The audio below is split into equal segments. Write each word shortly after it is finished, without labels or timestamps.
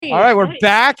All right, we're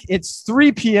back. It's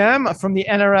 3 p.m. from the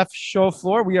NRF show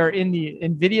floor. We are in the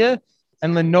NVIDIA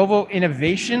and Lenovo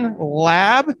Innovation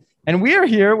Lab, and we are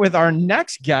here with our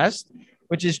next guest,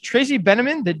 which is Tracy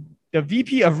Benneman, the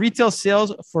VP of Retail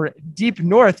Sales for Deep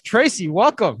North. Tracy,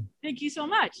 welcome. Thank you so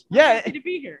much. Yeah, happy to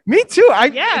be here. Me too.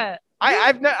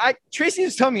 Tracy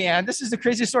was telling me, Ann, this is the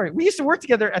craziest story. We used to work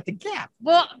together at the Gap.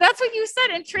 Well, that's what you said.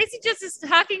 And Tracy just is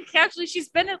talking casually. She's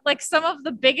been at like some of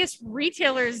the biggest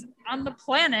retailers on the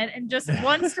planet, and just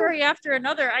one story after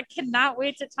another. I cannot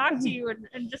wait to talk to you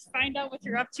and just find out what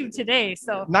you're up to today.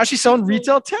 So now she's selling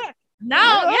retail tech.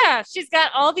 Now, she's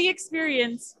got all the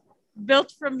experience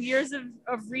built from years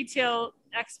of retail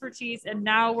expertise. And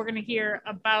now we're going to hear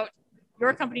about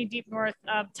your company, Deep North.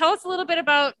 Tell us a little bit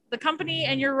about the company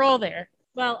and your role there.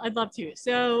 Well, I'd love to.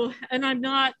 So, and I'm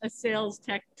not a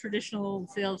traditional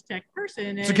sales tech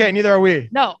person. It's okay. Neither are we.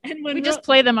 No. And when we just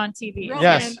play them on TV.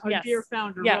 Rohan, our dear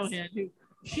founder, Rohan, who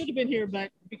should have been here,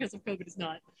 but because of COVID is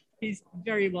not, he's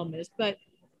very well missed. But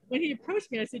when he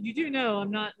approached me, I said, you do know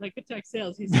I'm not like a tech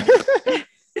sales. He said,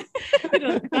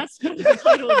 that's the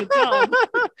title of the job.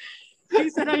 He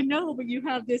said, I know, but you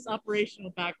have this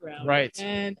operational background. Right.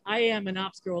 And I am an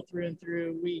ops girl through and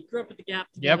through. We grew up at the Gap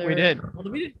together. Yep, we did.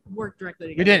 Although we didn't work directly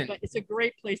together. We didn't. But it's a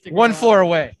great place to go. One floor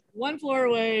away.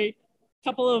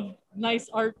 Couple of nice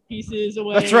art pieces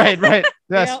away. That's right.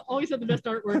 Yes. Yeah, always had the best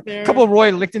artwork there. A couple of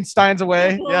Roy Lichtensteins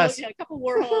away. Yes. Yeah, a couple of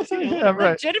Warhols. Yeah,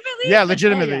 right. Legitimately? Yeah,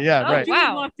 legitimately. Right. You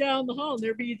could walk down the hall and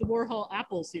there'd be the Warhol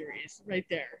Apple series right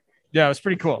there. Yeah, it was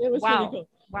pretty cool. It was really cool.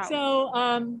 Wow.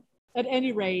 So, at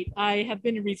any rate, I have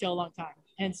been in retail a long time.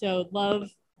 And so love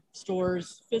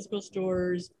stores, physical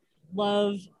stores,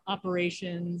 love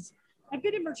operations. I've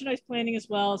been in merchandise planning as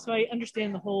well. So I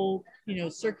understand the whole,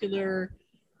 circular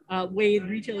way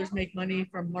retailers make money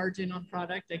from margin on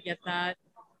product. I get that.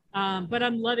 But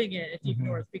I'm loving it at Deep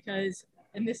North because,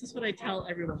 and this is what I tell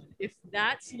everyone, if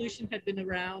that solution had been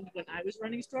around when I was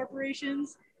running store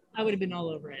operations, I would have been all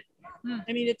over it.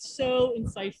 I mean, it's so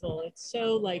insightful. It's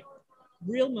so like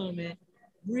real moment,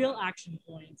 real action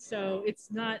points. So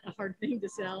it's not a hard thing to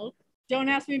sell. Don't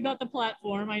ask me about the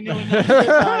platform. I know.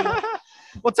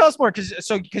 Well, tell us more,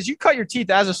 because you cut your teeth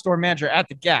as a store manager at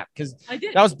the Gap, because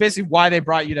that was basically why they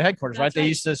brought you to headquarters, right? They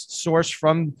used to source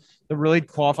from the really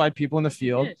qualified people in the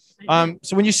field.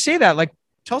 So when you say that, like,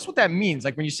 tell us what that means.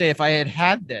 Like when you say, if I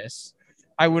had this,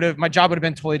 my job would have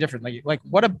been totally different. Like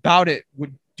what about it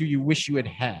do you wish you had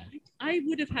had? I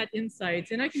would have had insights,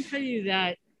 and I can tell you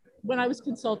that when I was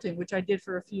consulting, which I did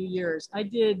for a few years, I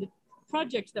did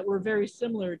projects that were very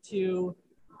similar to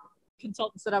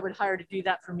consultants that I would hire to do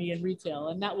that for me in retail.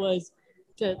 And that was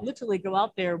to literally go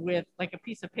out there with like a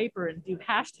piece of paper and do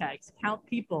hashtags, count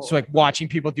people. So like watching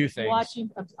people do things.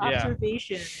 Watching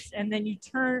observations. And then you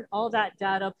turn all that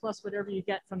data plus whatever you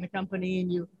get from the company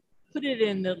and you put it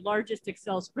in the largest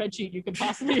Excel spreadsheet you can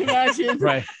possibly imagine.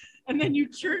 Right. And then you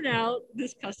churn out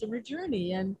this customer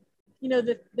journey. And,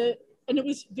 and it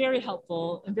was very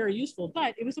helpful and very useful,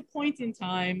 but it was a point in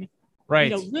time,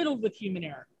 riddled with human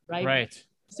error, right? Right.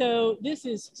 So this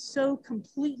is so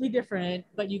completely different,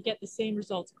 but you get the same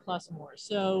results plus more.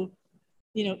 So,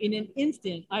 in an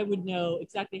instant, I would know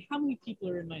exactly how many people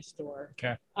are in my store.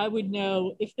 Okay. I would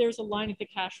know if there's a line at the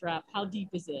cash wrap, how deep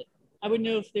is it? I would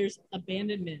know if there's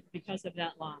abandonment because of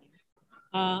that line.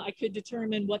 I could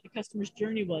determine what the customer's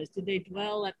journey was. Did they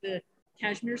dwell at the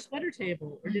cashmere sweater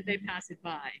table or did they pass it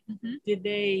by? Did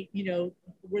they,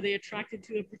 were they attracted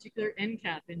to a particular end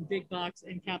cap? And big box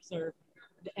end caps are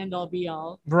the end all be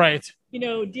all. Right.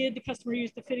 Did the customer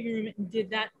use the fitting room and did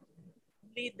that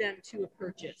lead them to a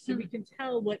purchase? So we can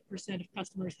tell what % of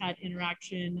customers had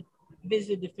interaction,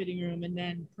 visited the fitting room, and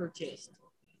then purchased.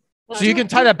 So you can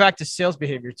tie that back to sales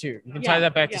behavior too. You can tie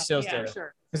that back to sales data.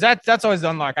 Sure. Because that's always the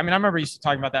unlock. I mean, I remember you used to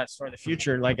talking about that store of the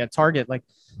future, like at Target. Like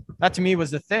that to me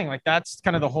was the thing. Like that's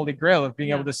kind of the holy grail of being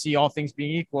able to see all things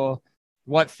being equal,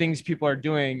 what things people are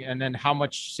doing, and then how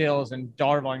much sales and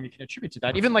dollar volume you can attribute to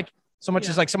that. Even like so much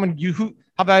as like someone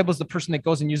how valuable is the person that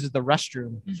goes and uses the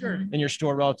restroom in your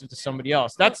store relative to somebody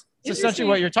else? That's essentially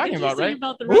what you're talking about, right?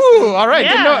 Ooh, all right.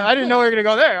 Yeah. I didn't know we were gonna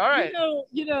go there. All right.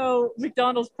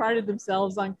 McDonald's prided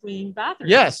themselves on clean bathrooms.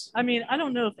 Yes. I mean, I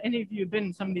don't know if any of you have been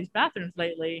in some of these bathrooms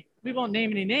lately. We won't name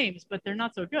any names, but they're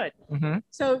not so good.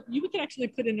 So you can actually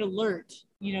put an alert,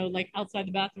 like outside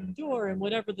the bathroom door and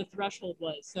whatever the threshold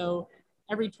was. So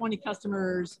every 20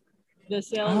 customers, the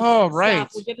sales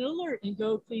staff will get an alert and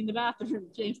go clean the bathroom,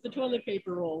 change the toilet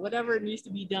paper roll, whatever it needs to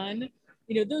be done.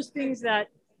 Those things that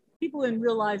people in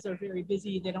real lives are very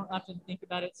busy. They don't often think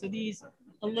about it. So these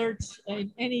alerts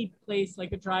in any place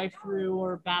like a drive-through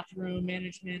or bathroom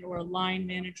management or a line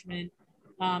management,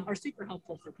 are super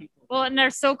helpful for people. Well, and they're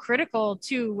so critical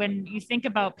too when you think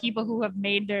about people who have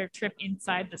made their trip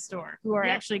inside the store, who are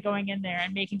actually going in there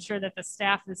and making sure that the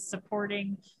staff is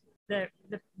supporting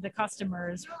the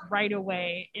customers right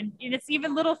away. And it's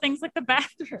even little things like the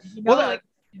bathroom, you know, Well, like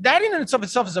that in and of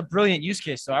itself is a brilliant use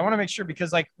case. So I want to make sure,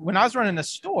 because like when I was running the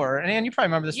store, and you probably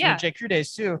remember this from Yeah. the J. Crew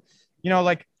days too, you know,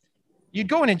 like you'd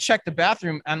go in and check the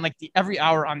bathroom on like the every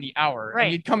hour on the hour. Right.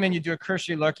 And you'd come in, you'd do a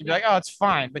cursory look, you'd be like, oh, it's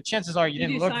fine. But chances are you You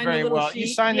didn't do look sign very the little well. You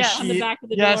sheet signed the on the sheet. back of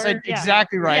the Yes, door. Yeah.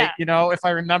 exactly right. Yeah. You know, if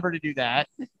I remember to do that.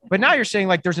 But now you're saying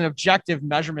like there's an objective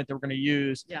measurement that we're going to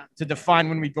use Yeah. to define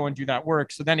when we go and do that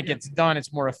work. So then it Yeah. gets done.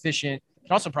 It's more efficient. It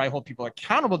can also probably hold people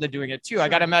accountable to doing it too. I Sure.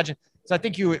 got to imagine. So I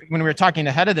think when we were talking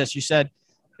ahead of this, you said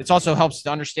it also helps to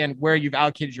understand where you've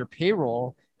allocated your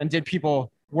payroll and did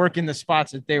people work in the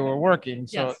spots that they were working.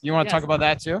 So Yes. you want to Yes. talk about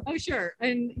that too? Oh, sure.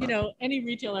 And, you know, any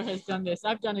retailer has done this.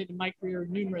 I've done it in my career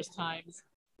numerous times.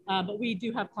 But we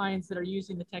do have clients that are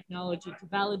using the technology to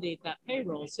validate that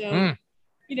payroll. So,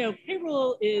 you know,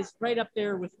 payroll is right up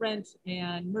there with rent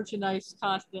and merchandise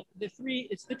cost. The three,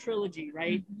 it's the trilogy,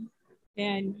 right? Mhm.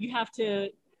 And you have to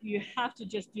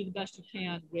just do the best you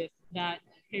can with that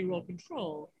payroll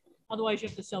control. Otherwise, you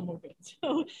have to sell more goods.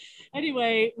 So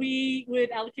anyway, we would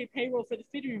allocate payroll for the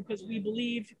fitting room because we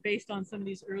believed, based on some of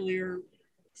these earlier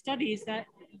studies, that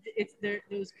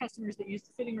those customers that use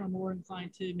the fitting room are more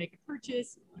inclined to make a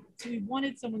purchase. So we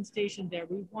wanted someone stationed there.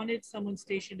 We wanted someone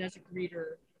stationed as a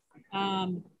greeter.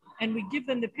 And we give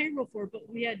them the payroll for it, but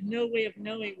we had no way of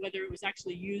knowing whether it was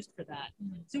actually used for that.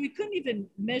 So we couldn't even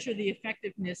measure the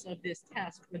effectiveness of this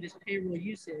test for this payroll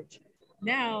usage.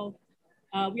 Now,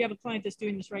 we have a client that's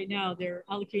doing this right now. They're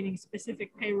allocating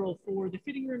specific payroll for the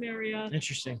fitting room area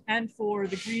Interesting. and for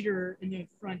the greeter in the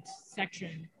front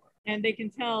section. And they can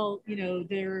tell, you know,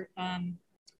 their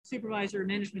supervisor or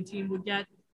management team would get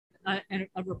a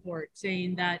report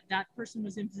saying that that person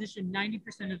was in position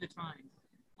 90% of the time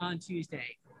on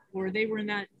Tuesday, or they were in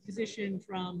that position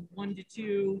from 1 to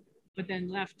 2, but then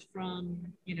left from,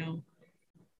 you know,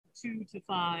 2 to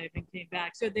 5 and came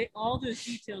back. So all those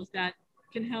details that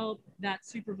can help that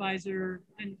supervisor.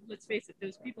 And let's face it,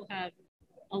 those people have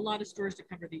a lot of stores to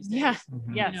cover these days. Yeah.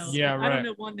 Mhm. Yes. You know, Yeah, I don't right.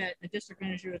 know one that a district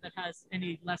manager that has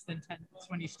any less than 10,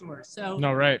 20 stores. So,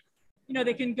 No, right. you know,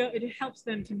 they can go, it helps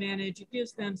them to manage. It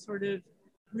gives them sort of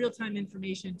real-time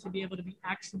information to be able to be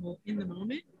actionable in the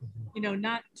moment, you know,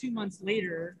 not 2 months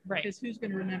later, Right. because who's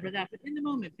going to remember that? But in the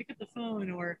moment, pick up the phone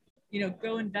or, you know,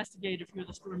 go investigate if you're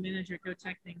the store manager, go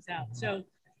check things out. So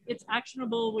it's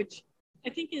actionable, which I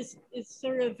think is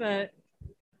sort of a,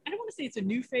 I don't want to say it's a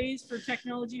new phase for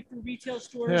technology for retail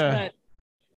stores, Yeah. but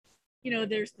you know,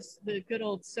 there's the good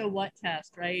old so what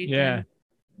test, right? Yeah. And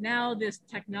now this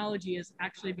technology is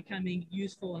actually becoming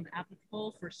useful and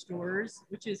applicable for stores,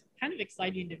 which is kind of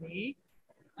exciting to me.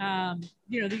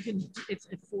 You know, it's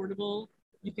affordable.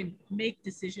 You can make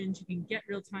decisions. You can get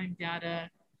real-time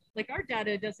data. Like our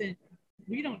data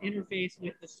we don't interface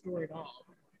with the store at all.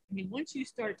 I mean, once you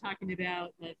start talking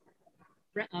about like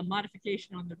a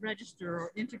modification on the register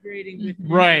or integrating with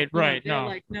Right, you know, right, they're no.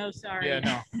 like, no, sorry, Yeah,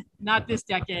 no. not this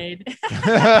decade.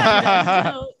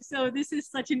 So this is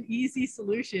such an easy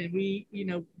solution. We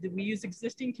use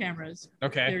existing cameras.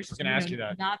 Okay. I There's was going to ask you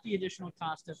that. not the additional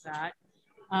cost of that.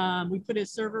 We put a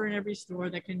server in every store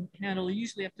that can handle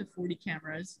usually up to 40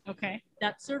 cameras. Okay.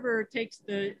 That server takes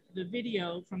the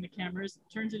video from the cameras,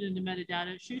 turns it into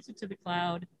metadata, shoots it to the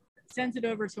cloud, sends it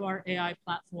over to our AI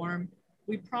platform.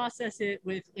 We process it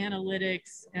with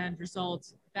analytics and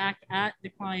results back at the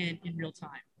client in real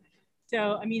time.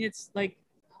 So, I mean, it's like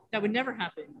that would never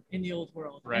happen in the old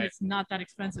world. Right. And it's not that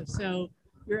expensive. So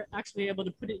you're actually able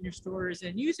to put it in your stores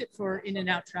and use it for in and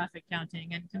out traffic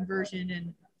counting and conversion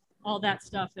and all that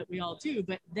stuff that we all do,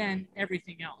 but then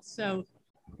everything else. So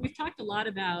we've talked a lot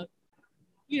about,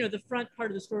 you know, the front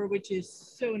part of the store, which is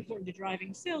so important to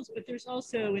driving sales, but there's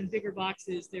also in bigger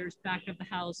boxes, there's back of the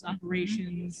house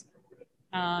operations,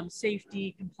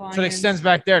 safety, compliance. So it extends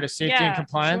back there to safety and Yeah,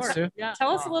 compliance Sure. too? Yeah.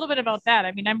 Tell us a little bit about that.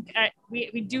 I mean,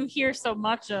 we do hear so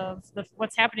much of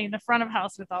what's happening in the front of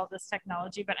house with all this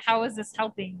technology, but how is this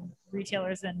helping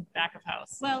retailers in back of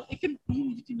house? Well, you can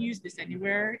use this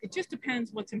anywhere. It just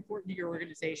depends what's important to your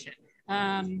organization.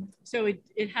 So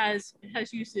it has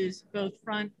uses both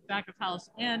front, back of house,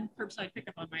 and curbside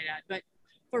pickup, I might add. But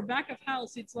for back of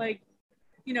house, it's like,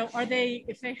 you know,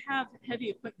 if they have heavy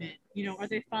equipment, you know, are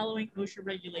they following OSHA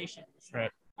regulations? Right.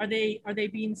 Are they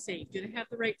being safe? Do they have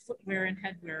the right footwear and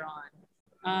headwear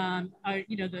on? Are,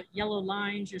 you know, the yellow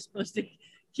lines, you're supposed to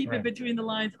keep it between the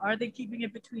lines. Are they keeping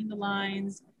it between the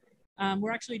lines?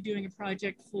 We're actually doing a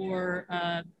project for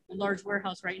a large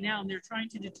warehouse right now, and they're trying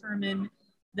to determine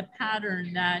the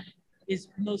pattern that is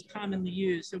most commonly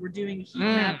used. So we're doing heat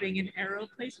Mm. mapping and arrow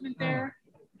placement there.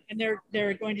 And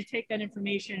they're going to take that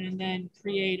information and then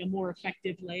create a more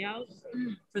effective layout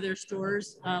for their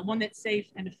stores, one that's safe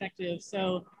and effective.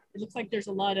 So it looks like there's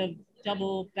a lot of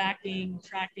double backing,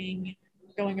 tracking,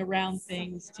 going around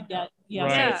things to get. Yeah,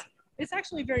 Right. so Yeah. it's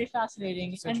actually very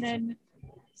fascinating. That's And then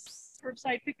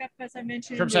curbside pickup, as I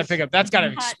mentioned, Curbside is pickup. That's got to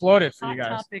have hot- exploded for hot you guys.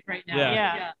 topic right now. Yeah.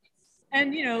 Yeah.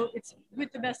 And you know, it's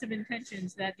with the best of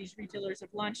intentions that these retailers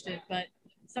have launched it, but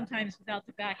sometimes without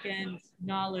the back end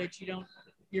knowledge,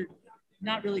 you're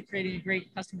not really creating a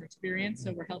great customer experience.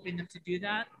 So we're helping them to do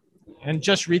that. And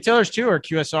just retailers too, or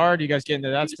QSR? Do you guys get into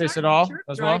that space at all Sure.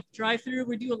 as well? Drive through.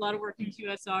 We do a lot of work in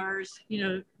QSRs. You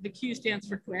know, the Q stands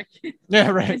for quick. Yeah,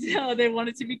 right. So they want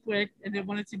it to be quick and they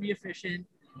want it to be efficient.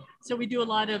 So we do a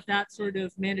lot of that sort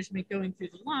of management going through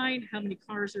the line, how many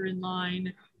cars are in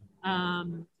line.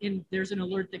 And there's an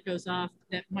alert that goes off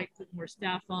that might put more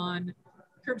staff on.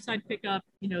 Curbside pickup,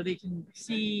 you know, they can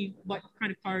see what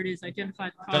kind of car it is, identify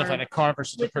the car, Identify the car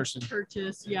versus the with person.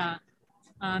 purchase, yeah.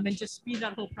 And just speed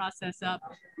that whole process up.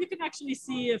 You can actually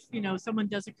see if, you know, someone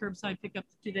does a curbside pickup,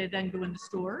 do they then go in the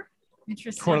store?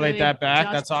 Interesting. Correlate They that back.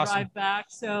 just That's awesome. Drive back.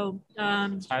 So,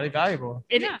 It's highly valuable.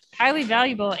 It Yeah. highly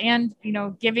valuable, and you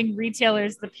know, giving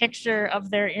retailers the picture of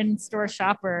their in-store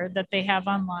shopper that they have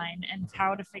online and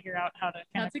how to figure out how to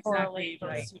kind That's of exactly correlate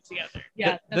right. those two together.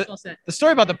 yeah, The- that's well said. The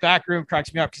story about the back room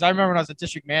cracks me up because I remember when I was a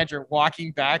district manager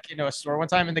walking back into a store one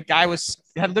time and the guy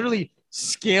had literally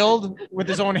scaled with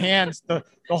his own hands the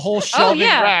whole shelving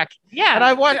yeah. rack. Yeah. And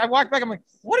I walked back, I'm like,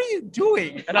 what are you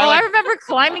doing? And I like, remember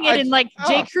climbing it in like oh.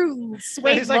 J. Crew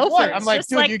suede he's like, loafers. what? I'm like, just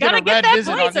dude, like, you get gotta a red that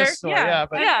visit on blazer. this store. Yeah,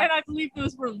 but Yeah. And I believe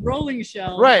those were rolling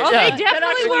shells. Right, Oh, yeah. they definitely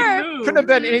actually were. moved. couldn't have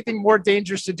been anything more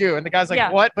dangerous to do. And the guy's like,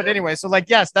 Yeah. what? But anyway, so like,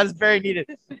 yes, that is very needed.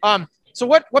 So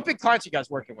what big clients are you guys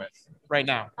working with right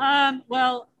now?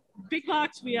 Well, big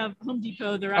box, we have Home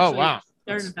Depot. They're Oh, actually, wow.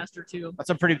 they're an investor too.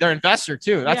 They're investor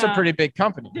too. That's a Yeah. pretty big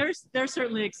company. They're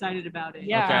certainly excited about it.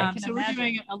 Yeah, Okay. I can So we're imagine.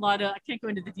 doing a lot of, I can't go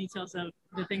into the details of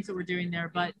the things that we're doing there,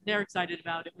 but they're excited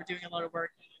about it. We're doing a lot of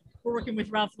work. We're working with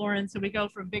Ralph Lauren. So we go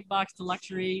from big box to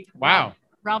luxury. Wow.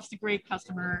 Ralph's a great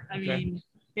customer. I Okay. mean,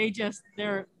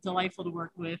 they're delightful to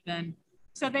work with. And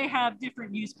so they have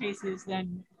different use cases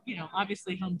than, you know,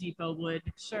 obviously Home Depot would.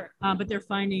 Sure. But they're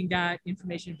finding that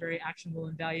information very actionable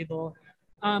and valuable.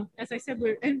 As I said,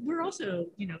 we're also,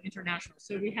 you know, international.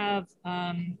 So we have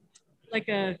like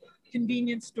a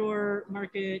convenience store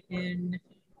market in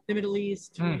the Middle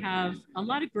East. Hmm. We have a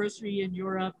lot of grocery in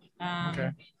Europe. Okay.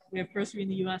 We have grocery in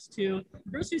the U.S. too.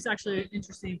 Grocery is actually an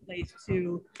interesting place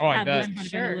to Oh, I have bet. this kind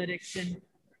Sure. of analytics, and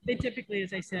they typically,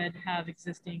 as I said, have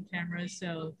existing cameras.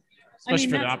 So Especially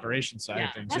for the that's- operations side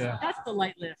of things. that's, Yeah. that's the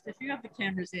light lift. If you have the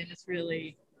cameras in, it's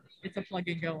a plug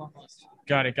and go almost.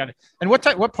 Got it. And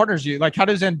what partners do you like? How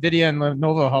does NVIDIA and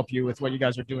Lenovo help you with what you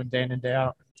guys are doing day in and day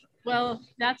out? Well,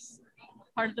 that's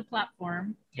part of the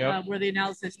platform Yep. where the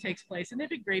analysis takes place, and they've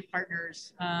been great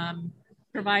partners,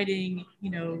 providing, you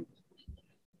know,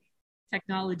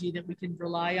 technology that we can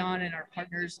rely on and our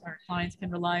partners, our clients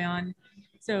can rely on.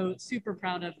 So super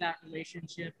proud of that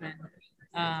relationship, and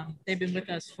they've been with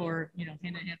us for, you know,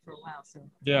 hand in hand for a while. So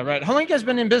Yeah, right. How long you guys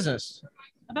been in business?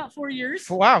 about 4 years.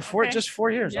 Wow, Okay. just 4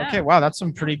 years. Yeah. Okay, wow, that's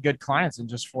some pretty good clients in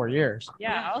just 4 years.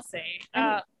 Yeah, I'll say.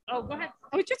 Oh, go ahead.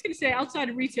 I was just going to say, outside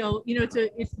of retail, you know,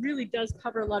 it really does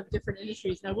cover a lot of different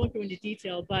industries. And I won't go into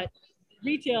detail, but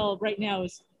retail right now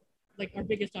is like our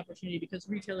biggest opportunity because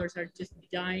retailers are just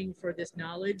dying for this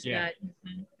knowledge Yeah.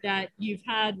 that you've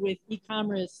had with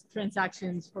e-commerce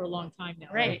transactions for a long time now.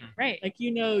 Right, right. Like,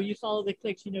 you know, you follow the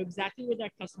clicks, you know exactly where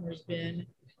that customer's been,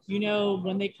 you know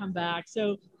when they come back.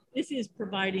 So this is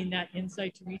providing that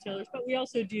insight to retailers, but we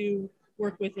also do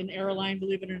work with an airline,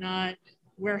 believe it or not,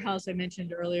 warehouse I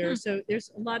mentioned earlier. So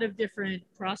there's a lot of different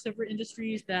crossover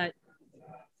industries that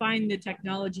find the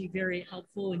technology very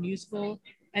helpful and useful.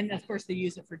 And of course they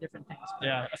use it for different things.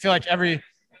 Yeah, I feel like every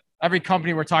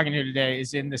company we're talking to today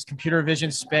is in this computer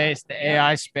vision space, the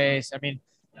AI space. I mean,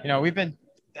 you know, we've been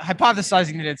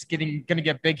hypothesizing that it's going to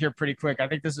get big here pretty quick. I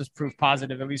think this is proof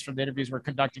positive, at least from the interviews we're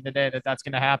conducting today, that that's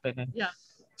going to happen. And Yeah.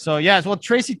 so, yeah, well,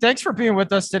 Tracy, thanks for being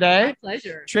with us today. My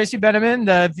pleasure. Tracy Beneman,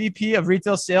 the VP of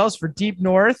Retail Sales for Deep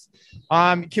North.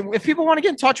 If people want to get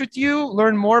in touch with you,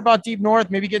 learn more about Deep North,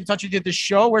 maybe get in touch with you at the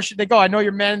show, where should they go? I know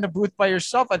you're manning the booth by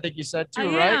yourself, I think you said too,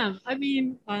 I right? am. I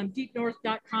mean,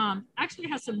 deepnorth.com actually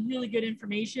has some really good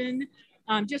information.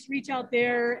 Just reach out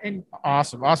there and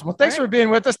Awesome. Well, thanks All for being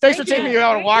with us. Thanks Thank for taking you. me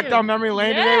out a Thank walk you. down memory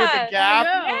lane today with Yeah, the Gap.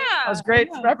 I know. Yeah. That was great.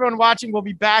 I know. For everyone watching, we'll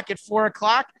be back at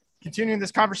 4:00, continuing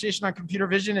this conversation on computer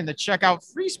vision and the checkout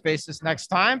free space this next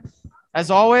time.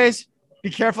 As always, Be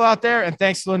careful out there. And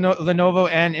thanks to Lenovo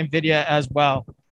and NVIDIA as well.